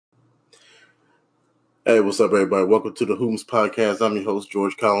Hey, what's up, everybody? Welcome to the WHomst podcast. I'm your host,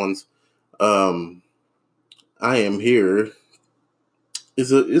 George Collins. Um, I am here.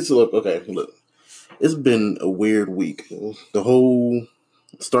 Okay. Look, it's been a weird week. The whole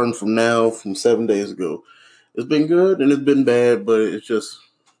starting from now, from 7 days ago, it's been good and it's been bad, but it's just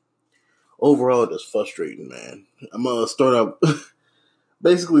overall just frustrating, man. I'm gonna start out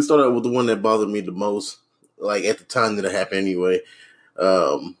basically start out with the one that bothered me the most, like at the time that it happened anyway.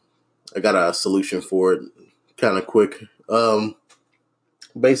 Um, I got a solution for it, kind of quick.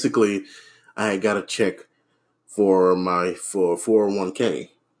 Basically, I had got a check for 401k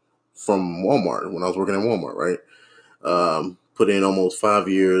from Walmart when I was working at Walmart, right? Put in almost 5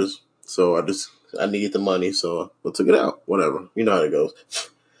 years, so I needed the money, so I took it out. Whatever, you know how it goes.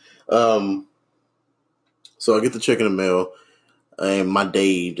 Um, so I get the check in the mail, and my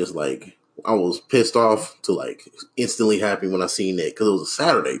day just like I was pissed off to like instantly happy when I seen it because it was a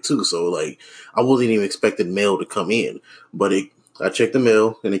Saturday too. So like I wasn't even expecting mail to come in, but I checked the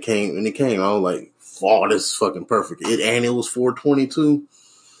mail and it came. I was like, "Oh, this is fucking perfect." And it was 422.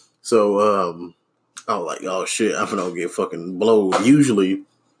 So I was like, "Oh shit, I'm gonna get fucking blowed." Usually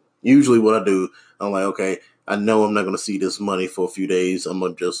what I do, I'm like, okay, I know I'm not gonna see this money for a few days. I'm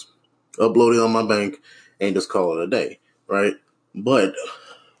gonna just upload it on my bank and just call it a day, right? But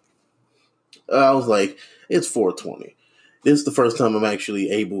I was like, it's 420. This is the first time I'm actually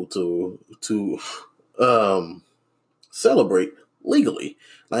able to um, celebrate legally,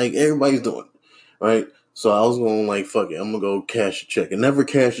 like everybody's doing, right? So I was going like, fuck it, I'm gonna go cash a check. I never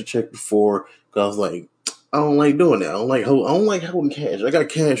cashed a check before because I was like, I don't like doing that. I don't like holding cash. I got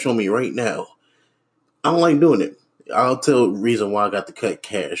cash on me right now. I don't like doing it. I'll tell the reason why I got to cut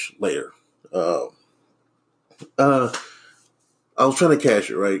cash later. Uh, uh, I was trying to cash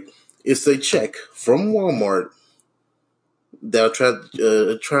it, right? It's a check from Walmart that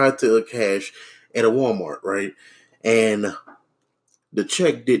I tried to cash at a Walmart, right? And the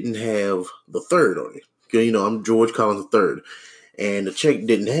check didn't have the third on it. You know, I'm George Collins the third, and the check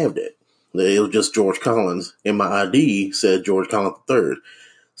didn't have that. It was just George Collins, and my ID said George Collins the third.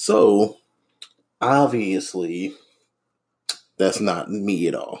 So obviously, that's not me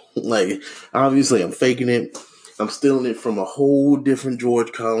at all. Like, obviously, I'm faking it. I'm stealing it from a whole different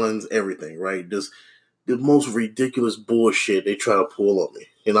George Collins, everything, right? Just the most ridiculous bullshit they try to pull on me.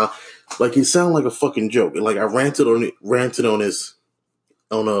 You know, like it sounded like a fucking joke. And like I ranted on this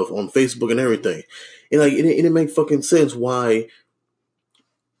on Facebook and everything. And like it didn't make fucking sense why.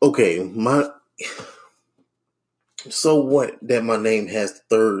 Okay, so what that my name has the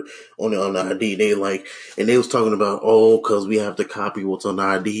third on the ID. They like, and they was talking about, oh, because we have to copy what's on the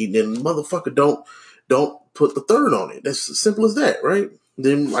ID. Then motherfucker, don't put the third on it. That's as simple as that, right?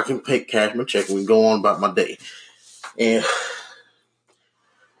 Then I can pay cash my check and we go on about my day. And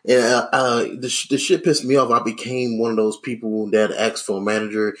the shit pissed me off. I became one of those people that asks for a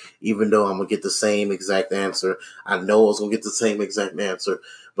manager, even though I'm gonna get the same exact answer. I know I was gonna get the same exact answer,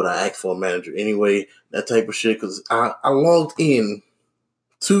 but I asked for a manager anyway. That type of shit. Because I logged in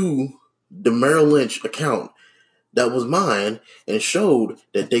to the Merrill Lynch account that was mine and showed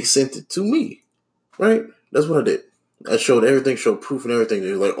that they sent it to me. Right? That's what I did. I showed everything, showed proof and everything.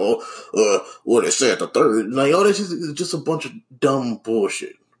 They're like, what they said the third. Like, oh, this is just a bunch of dumb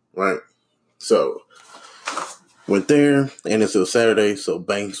bullshit. Right? So went there, and it's a Saturday, so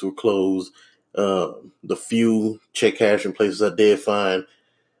banks were closed. The few check cashing places I did find,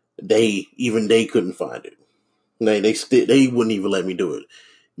 they couldn't find it. They wouldn't even let me do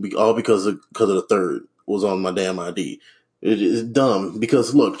it, all because of the third was on my damn ID. It is dumb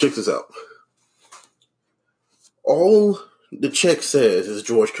because look, check this out. All the check says is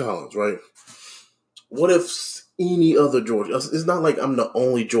George Collins, right? What if any other George? It's not like I'm the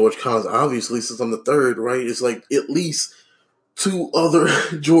only George Collins. Obviously, since I'm the third, right? It's like at least two other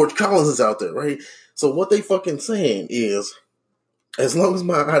George Collinses out there, right? So what they fucking saying is, as long as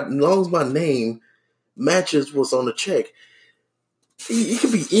my name matches what's on the check, it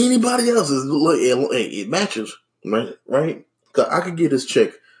could be anybody else's. It matches, right? Right? Cause I could give this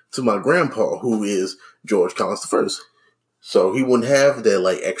check to my grandpa, who is George Collins the first, so he wouldn't have that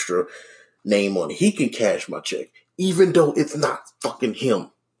like extra name on it. He can cash my check, even though it's not fucking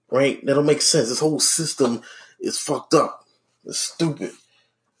him, right? That don't make sense. This whole system is fucked up. It's stupid.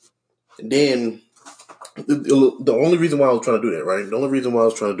 And then the only reason why I was trying to do that, right? The only reason why I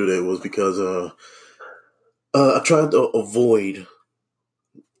was trying to do that was because I tried to avoid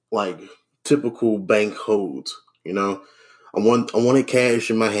like typical bank codes. You know, I wanted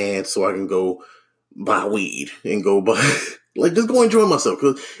cash in my hand so I can go buy weed and go buy like just go enjoy myself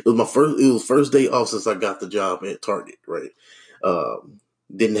because it was first day off since I got the job at Target, right?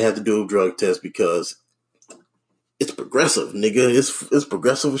 Didn't have to do a drug test because progressive, nigga. It's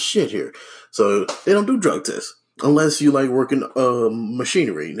progressive as shit here. So they don't do drug tests unless you like working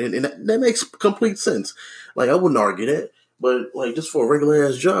machinery, and that makes complete sense. Like I wouldn't argue that, but like just for a regular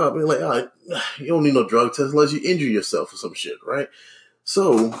ass job, you're like, all right, you don't need no drug test unless you injure yourself or some shit, right?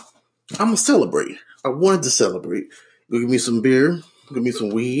 So I'm gonna celebrate. I wanted to celebrate. Go give me some beer, give me some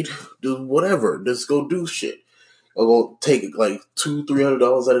weed, do whatever. Just go do shit. I'm gonna take like $200-300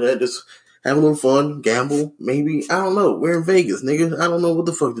 out of that. Just have a little fun, gamble, maybe. I don't know. We're in Vegas, nigga. I don't know what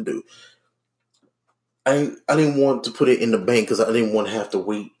the fuck to do. I didn't want to put it in the bank because I didn't want to have to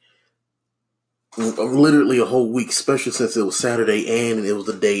wait literally a whole week, especially since it was Saturday and it was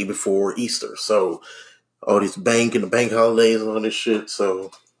the day before Easter. So all this bank and the bank holidays and all this shit.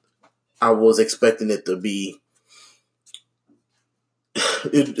 So I was expecting it to be.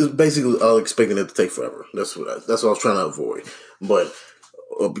 It's basically I was expecting it to take forever. That's what I was trying to avoid. But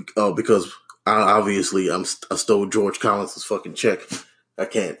because I stole George Collins' fucking check, I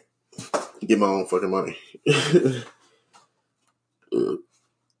can't get my own fucking money.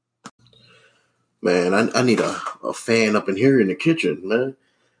 Man, I need a fan up in here in the kitchen, man.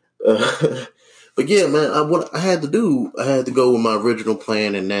 But yeah, man, what I had to do, I had to go with my original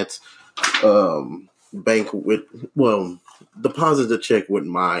plan, and that's bank with deposit the check with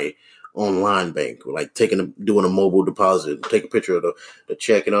my online bank, like doing a mobile deposit, take a picture of the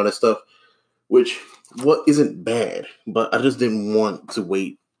check and all that stuff. Which what isn't bad, but I just didn't want to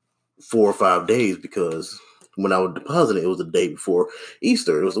wait 4 or 5 days because when I would deposit it, it was the day before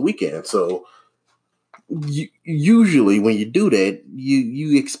Easter. It was the weekend, so usually when you do that,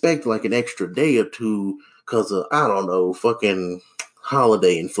 you expect like an extra day or two because of I don't know fucking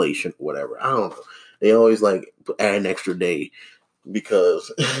holiday inflation or whatever. I don't know. They always like add an extra day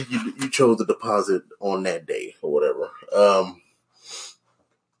because you chose to deposit on that day or whatever.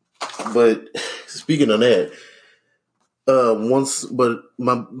 But speaking of that, but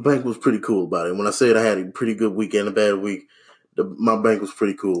my bank was pretty cool about it. When I said I had a pretty good week and a bad week, my bank was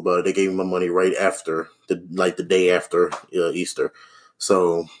pretty cool about it. They gave me my money right after the day after Easter,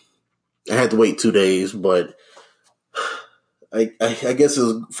 so I had to wait 2 days, but I guess it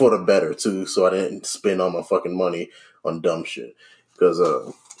was for the better too, so I didn't spend all my fucking money on dumb shit because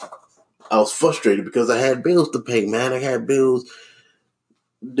I was frustrated because I had bills to pay. Man, I had bills.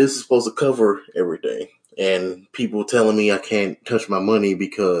 This is supposed to cover everything. And people telling me I can't touch my money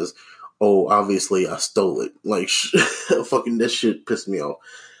because, oh, obviously I stole it. Like, fucking that shit pissed me off.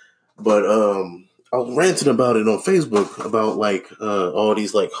 But I was ranting about it on Facebook about like all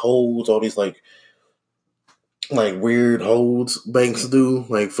these like holds, all these like weird holds banks do,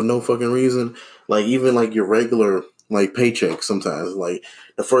 like for no fucking reason. Like even like your regular like paycheck sometimes, like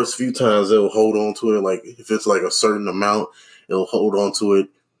the first few times they'll hold on to it. Like if it's like a certain amount, it'll hold on to it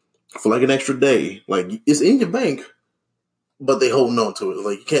for like an extra day. Like it's in your bank, but they holding on to it.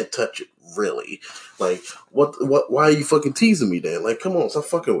 Like you can't touch it really. Like what why are you fucking teasing me then? Like come on, stop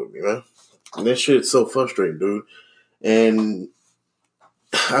fucking with me, man. And that shit's so frustrating, dude. And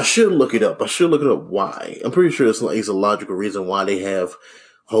I should look it up. I should look it up why. I'm pretty sure it's a logical reason why they have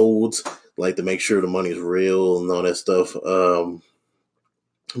holds, like to make sure the money is real and all that stuff.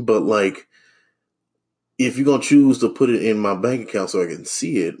 But like if you're gonna choose to put it in my bank account so I can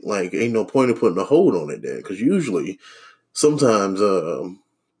see it, like ain't no point in putting a hold on it then. Because usually sometimes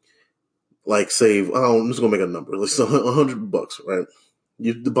like save I'm just gonna make a number. Let's say $100, right?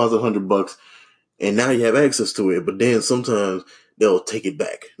 You deposit $100 and now you have access to it, but then sometimes they'll take it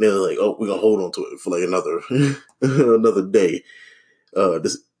back. They're like, oh, we're gonna hold on to it for like another another day.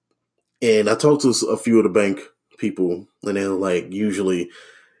 And I talked to a few of the bank people, and they're like, usually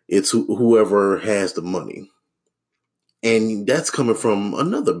it's whoever has the money, and that's coming from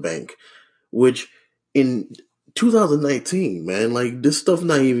another bank, which in 2019, man, like this stuff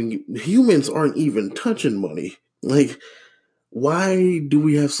not even humans aren't even touching money. Like, why do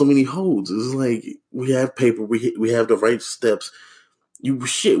we have so many holds? It's like we have paper, we have the right steps.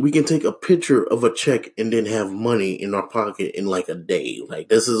 We can take a picture of a check and then have money in our pocket in like a day. Like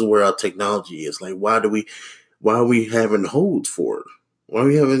this is where our technology is. Like why are we having holds for it? Why are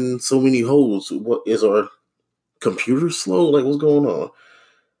we having so many holds? What is our computer slow? Like what's going on?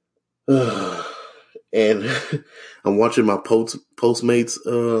 And I'm watching my Postmates.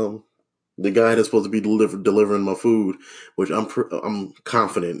 The guy that's supposed to be delivering my food, which I'm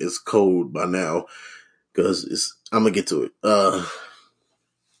confident is cold by now, because I'm gonna get to it.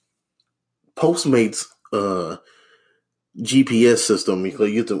 Postmates GPS system, you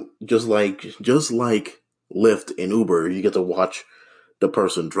get to just like Lyft and Uber, you get to watch the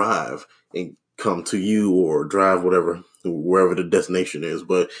person drive and come to you or drive wherever the destination is.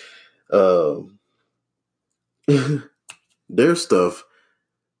 But their stuff,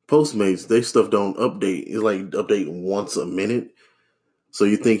 Postmates, their stuff don't update. It's like update once a minute. So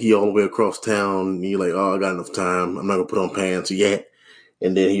you think he all the way across town, and you're like, oh, I got enough time. I'm not gonna put on pants yet.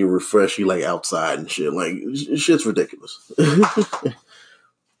 And then he refresh you like outside and shit. Like shit's ridiculous.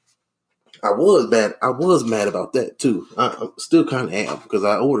 I was mad. I was mad about that too. I still kind of am because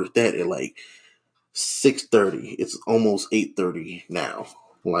I ordered that at like 6:30. It's almost 8:30 now.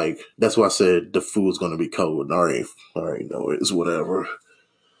 Like that's why I said the food's gonna be cold. All right, no, it's whatever.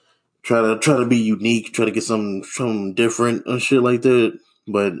 Try to be unique. Try to get something different and shit like that.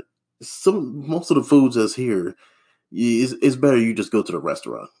 But most of the foods that's here, it's better you just go to the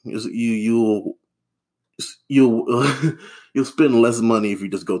restaurant. You'll you'll spend less money if you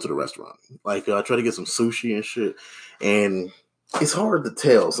just go to the restaurant. Like I try to get some sushi and shit, and it's hard to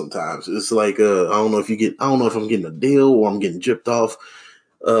tell sometimes. It's like I don't know if I'm getting a deal or I'm getting gypped off.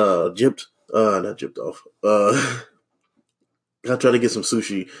 Not gypped off. I tried to get some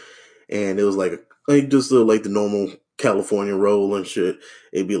sushi, and it was like just like the normal California roll and shit.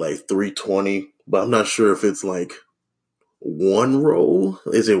 It'd be like $3.20, but I'm not sure if it's like one roll.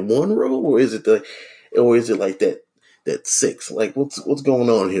 Is it one roll or is it like that six? Like what's going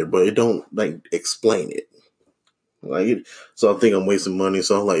on here? But it don't like explain it. So I think I'm wasting money.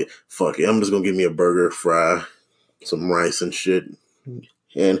 So I'm like, fuck it. I'm just gonna give me a burger, fry, some rice and shit.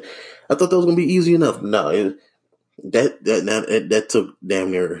 And I thought that was gonna be easy enough. No, that took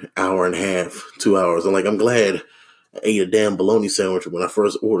damn near an hour and a half, 2 hours. I'm glad I ate a damn bologna sandwich when I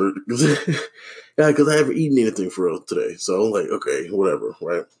first ordered. Yeah, because I haven't eaten anything for real today. So I'm like, okay, whatever,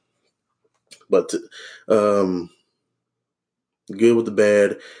 right? But good with the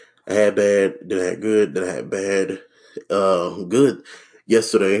bad. I had bad, then I had good, then I had bad. Good.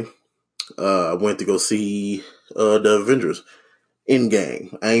 Yesterday, I went to go see the Avengers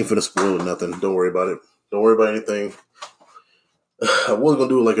Endgame. I ain't finna spoil nothing. Don't worry about it. Don't worry about anything. I was gonna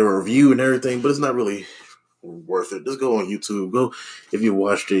do like a review and everything, but it's not really worth it. Just go on YouTube. Go if you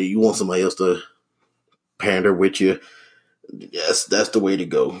watched it. You want somebody else to pander with you. Yes, that's the way to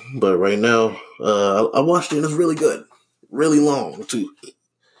go. But right now, I watched it and it's really good, really long too.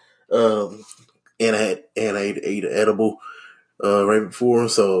 Um, and I ate an edible right before,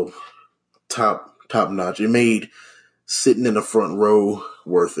 so top notch. It made sitting in the front row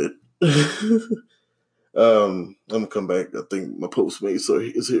worth it. I'm gonna come back. I think my Postmates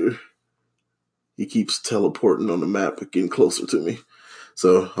is here. He keeps teleporting on the map, getting closer to me.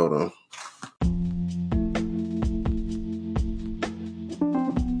 So hold on.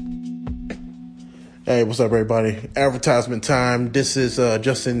 Hey, what's up, everybody? Advertisement time. This is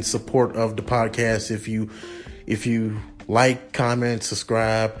just in support of the podcast. If you like, comment,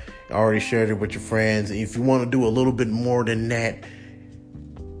 subscribe, already shared it with your friends. If you want to do a little bit more than that,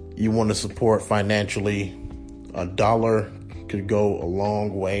 you want to support financially, $1 could go a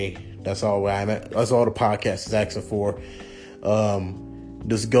long way. That's all I'm at. That's all the podcast is asking for.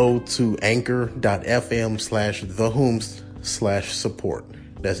 Just go to anchor.fm/thewhomst/support.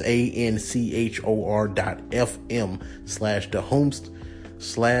 That's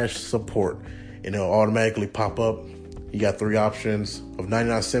anchor.fm/thewhomst/support. And it'll automatically pop up. You got 3 options of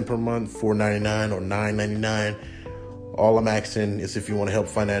 99 cents per month, $4.99 or $9.99. All I'm asking is if you want to help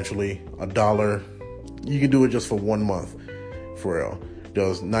financially, $1. You can do it just for 1 month. For real.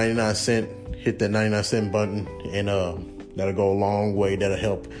 Just 99 cents, hit that 99 cent button, and that'll go a long way. That'll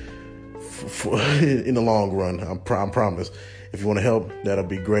help in the long run. I promise. If you want to help, that'll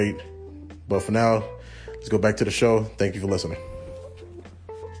be great. But for now, let's go back to the show. Thank you for listening.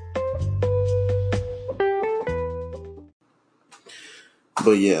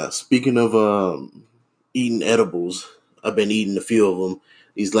 But yeah, speaking of eating edibles, I've been eating a few of them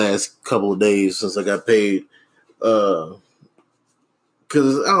these last couple of days since I got paid. Because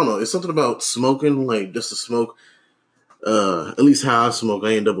I don't know, it's something about smoking, like just to smoke. At least how I smoke,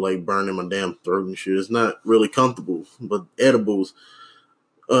 I end up like burning my damn throat and shit. It's not really comfortable. But edibles,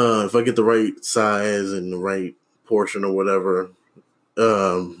 if I get the right size and the right portion or whatever,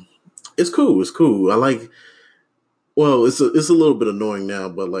 it's cool. It's cool. I like. Well, it's a little bit annoying now,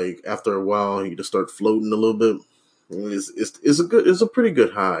 but like after a while, you just start floating a little bit. It's a pretty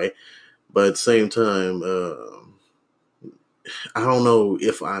good high, but at the same time, I don't know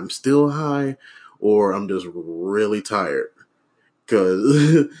if I'm still high or I'm just really tired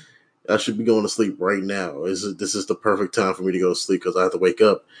because I should be going to sleep right now. This is the perfect time for me to go to sleep because I have to wake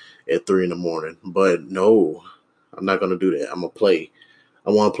up at 3 in the morning. But no, I'm not gonna do that. I'm gonna play. I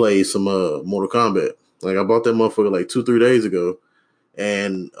want to play some Mortal Kombat. Like I bought that motherfucker like 2-3 days ago,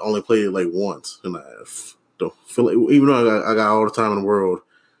 and only played it like once. And I don't feel like, even though I got all the time in the world,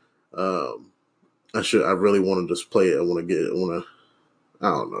 um, I really want to just play it. I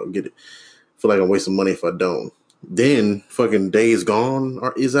don't know, get it. Feel like I'm wasting money if I don't. Then fucking Days Gone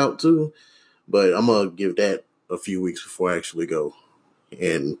is out too, but I'm gonna give that a few weeks before I actually go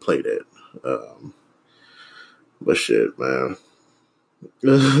and play that. Um, but shit, man.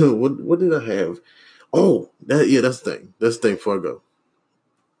 What did I have? Oh, that's the thing. That's the thing before I go.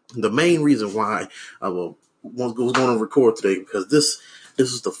 The main reason why I was going to record today because this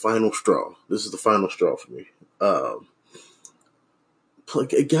is the final straw. This is the final straw for me. Um,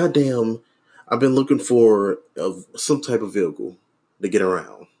 Goddamn, I've been looking for some type of vehicle to get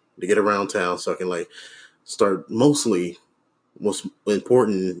around town, so I can like start. Mostly, most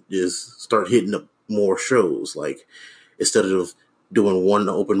important is start hitting up more shows. Like instead of doing one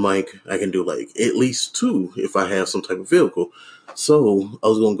open mic, I can do like at least two if I have some type of vehicle. So I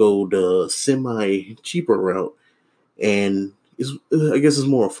was gonna go the semi cheaper route, and I guess it's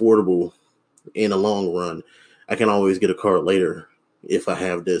more affordable in the long run. I can always get a car later if I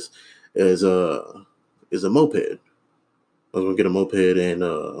have this. Is a moped. I was gonna get a moped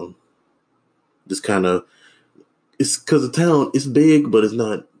and just kind of it's because the town is big, but it's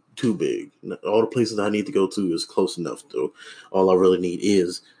not too big. All the places I need to go to is close enough. So all I really need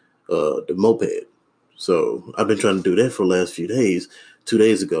is the moped. So I've been trying to do that for the last few days. 2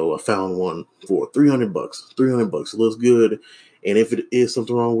 days ago, I found one for $300. $300. It looks good, and if it is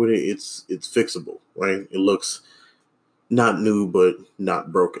something wrong with it, it's fixable. Right? It looks not new, but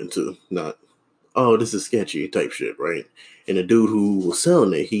not broken too. Not this is sketchy type shit. Right? And the dude who was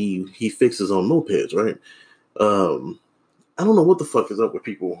selling it, he fixes on mopeds. Right? Um, I don't know what the fuck is up with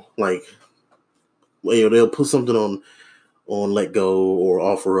people. Like, they'll put something on let go or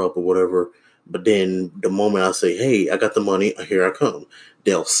offer up or whatever, but then the moment I say, "Hey, I got the money, here I come,"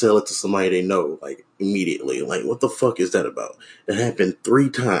 they'll sell it to somebody they know like immediately. Like, what the fuck is that about? It happened three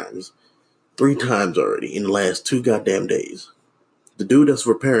times already in the last 2 goddamn days. The dude that's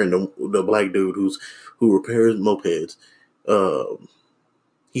repairing the black dude who repairs mopeds, uh,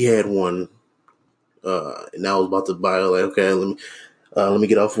 he had one, and I was about to buy it. Like, okay, let me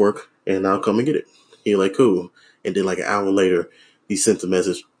get off work and I'll come and get it. He like, cool. And then like an hour later, he sent a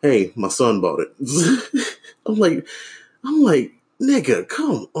message, "Hey, my son bought it." I'm like, nigga,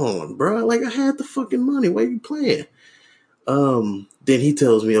 come on, bro. Like I had the fucking money. Why are you playing? Then he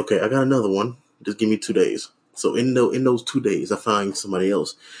tells me, okay, I got another one. Just give me 2 days. So in those 2 days, I find somebody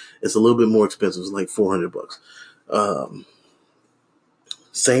else. It's a little bit more expensive. It's like $400. Um,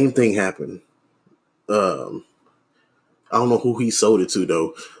 Same thing happened. Um, I don't know who he sold it to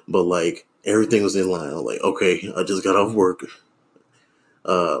though, but like everything was in line. I'm like, okay, I just got off work.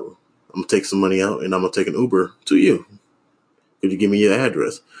 I'm gonna take some money out and I'm gonna take an Uber to you. Could you give me your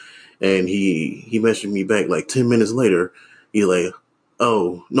address? And he messaged me back like 10 minutes later. He like,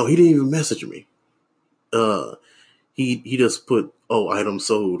 oh no, he didn't even message me. Uh, he just put, oh, item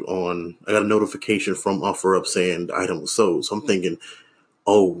sold on. I got a notification from OfferUp saying the item was sold. So I'm thinking,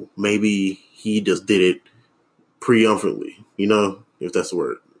 oh, maybe he just did it triumphantly. If that's the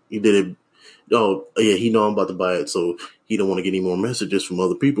word. He did it. Oh yeah, he know I'm about to buy it, so he don't want to get any more messages from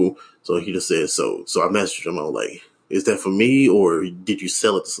other people. So he just said so. So I messaged him. I was like, "Is that for me, or did you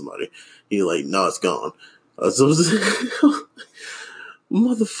sell it to somebody?" He like, "No, it's gone." So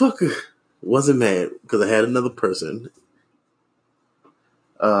motherfucker wasn't mad because I had another person.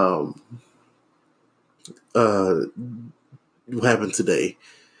 Um, uh, what happened today?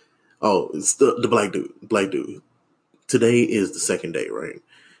 Oh, it's the black dude. Black dude. Today is the second day, right?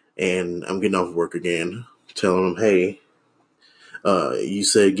 And I'm getting off work again, telling him, "Hey, you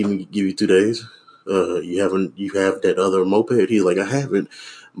said give you 2 days. You have that other moped." He's like, "I haven't,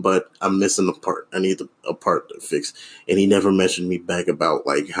 but I'm missing a part. I need a part to fix." And he never mentioned me back about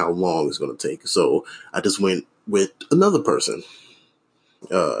like how long it's gonna take. So I just went with another person.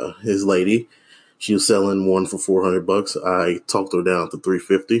 His lady, she was selling one for $400. I talked her down to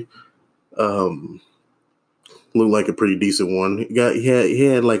 350. Um, Looked like a pretty decent one. He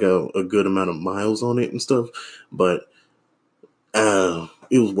had like a good amount of miles on it and stuff, but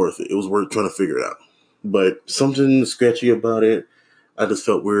it was worth it. It was worth trying to figure it out. But something sketchy about it. I just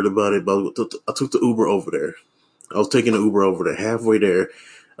felt weird about it. But I took the Uber over there. I was taking the Uber over there. Halfway there,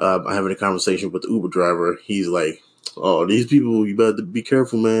 I'm having a conversation with the Uber driver. He's like, "Oh, these people, you better be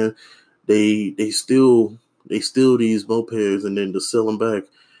careful, man. They steal these mopeds and then just sell them back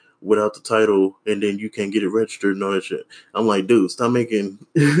without the title, and then you can't get it registered and all that shit." I'm like, dude, stop making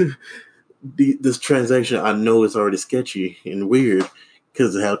this transaction. I know it's already sketchy and weird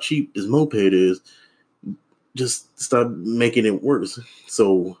because of how cheap this moped is. Just stop making it worse.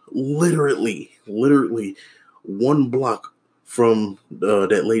 So literally 1 block from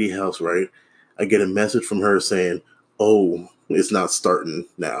that lady house, right? I get a message from her saying, "Oh, it's not starting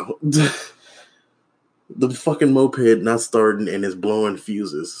now." The fucking moped not starting and it's blowing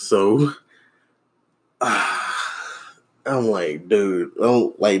fuses. So I'm like, dude,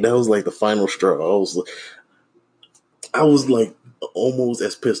 like that was like the final straw. I was like almost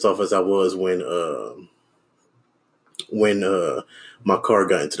as pissed off as I was when my car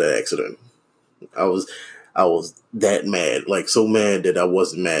got into that accident. I was I was that mad, like so mad that I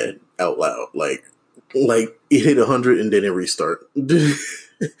wasn't mad out loud. Like it hit 100 and then it restart.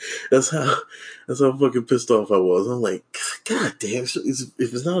 that's how that's how fucking pissed off I was. I'm like, God damn! If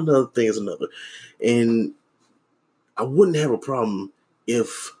it's not another thing, it's another. And I wouldn't have a problem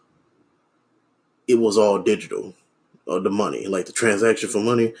if it was all digital, or the money, like the transaction for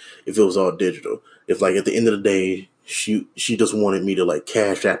money. If it was all digital, if like at the end of the day, she just wanted me to like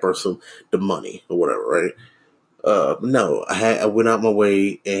cash app her the money or whatever, right? No, I went out my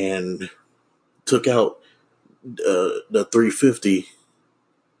way and took out the 350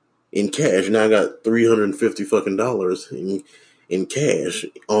 in cash. Now I got $350 fucking dollars in cash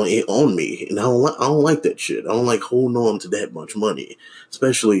on me, and I don't like that shit. I don't like holding on to that much money,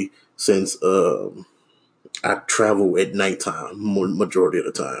 especially since I travel at nighttime majority of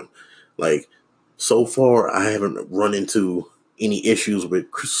the time. Like so far, I haven't run into any issues with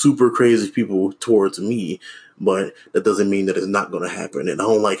super crazy people towards me, but that doesn't mean that it's not going to happen. And I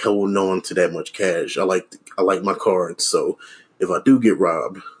don't like holding on to that much cash. I like my cards, so if I do get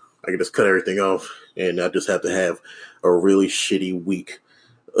robbed, I can just cut everything off, and I just have to have a really shitty week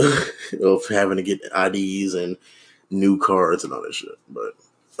of having to get IDs and new cards and all that shit. But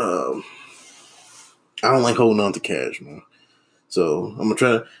I don't like holding on to cash, man. So I'm gonna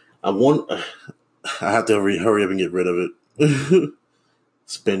try. I want. I have to hurry up and get rid of it.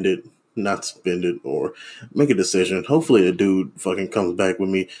 Spend it, not spend it, or make a decision. Hopefully, the dude fucking comes back with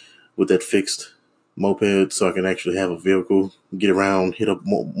me with that fixed moped, so I can actually have a vehicle, get around, hit up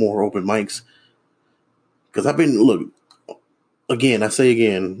more open mics. Because I've been look again. I say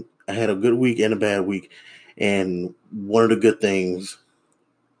again. I had a good week and a bad week, and one of the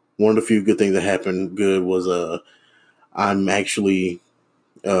few good things that happened good was I'm actually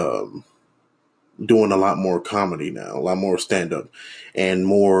um doing a lot more comedy now, a lot more stand up, and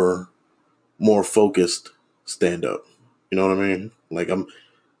more focused stand up. You know what I mean? Like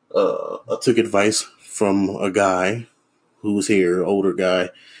I took advice from a guy who's here, older guy.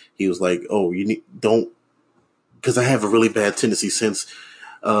 He was like, "Oh, you need don't," because I have a really bad tendency since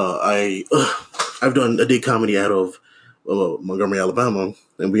I did comedy out of Montgomery, Alabama,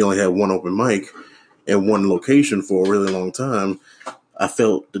 and we only had one open mic and one location for a really long time. I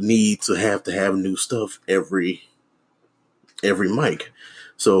felt the need to have new stuff every mic.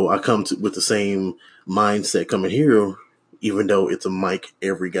 So I come with the same mindset coming here, even though it's a mic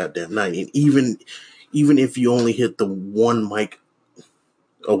every goddamn night. And even if you only hit the one mic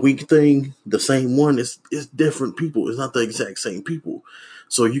a week thing, the same one, it's different people. It's not the exact same people.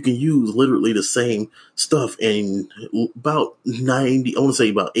 So you can use literally the same stuff, and about 90, I want to say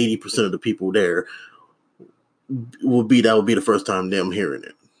about 80% of the people there will be the first time them hearing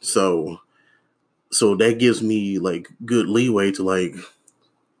it. So that gives me like good leeway to like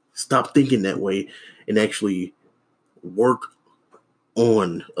stop thinking that way and actually work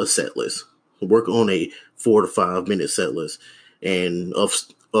on a set list, work on a 4 to 5 minute set list. And of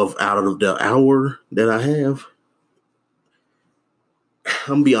out of the hour that I have,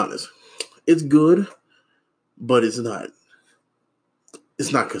 I'm gonna be honest, it's good, but it's not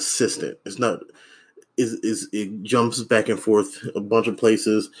consistent. It jumps back and forth a bunch of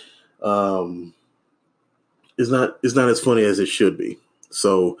places. Um, it's not as funny as it should be.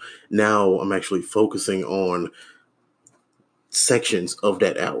 So now I'm actually focusing on sections of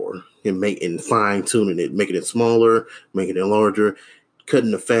that hour and fine tuning it, making it smaller, making it larger,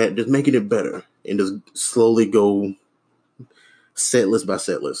 cutting the fat, just making it better, and just slowly go set list by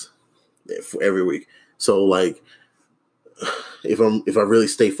set list for every week. So like if I really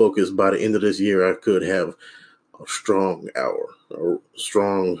stay focused by the end of this year, I could have a strong hour, a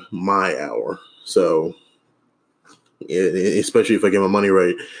strong my hour. So especially if I get my money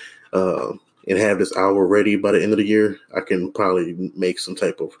right, and have this hour ready by the end of the year, I can probably make some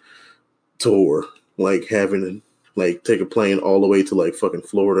type of tour, like having like take a plane all the way to like fucking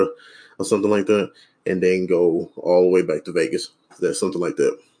Florida or something like that, and then go all the way back to Vegas. That's something like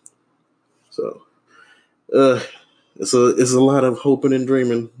that. So, uh, it's a lot of hoping and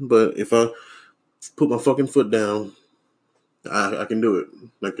dreaming, but if I put my fucking foot down, I can do it.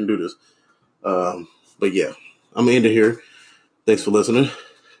 I can do this. But yeah, I'm gonna end it here. Thanks for listening.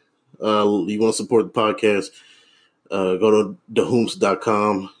 You want to support the podcast? Go to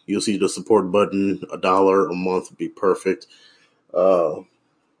WHomst.com. You'll see the support button. $1 a month would be perfect. Or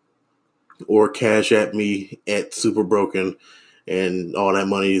cash at me at Super Broken, and all that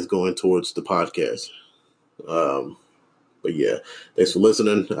money is going towards the podcast. But yeah, thanks for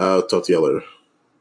listening. I'll talk to y'all later.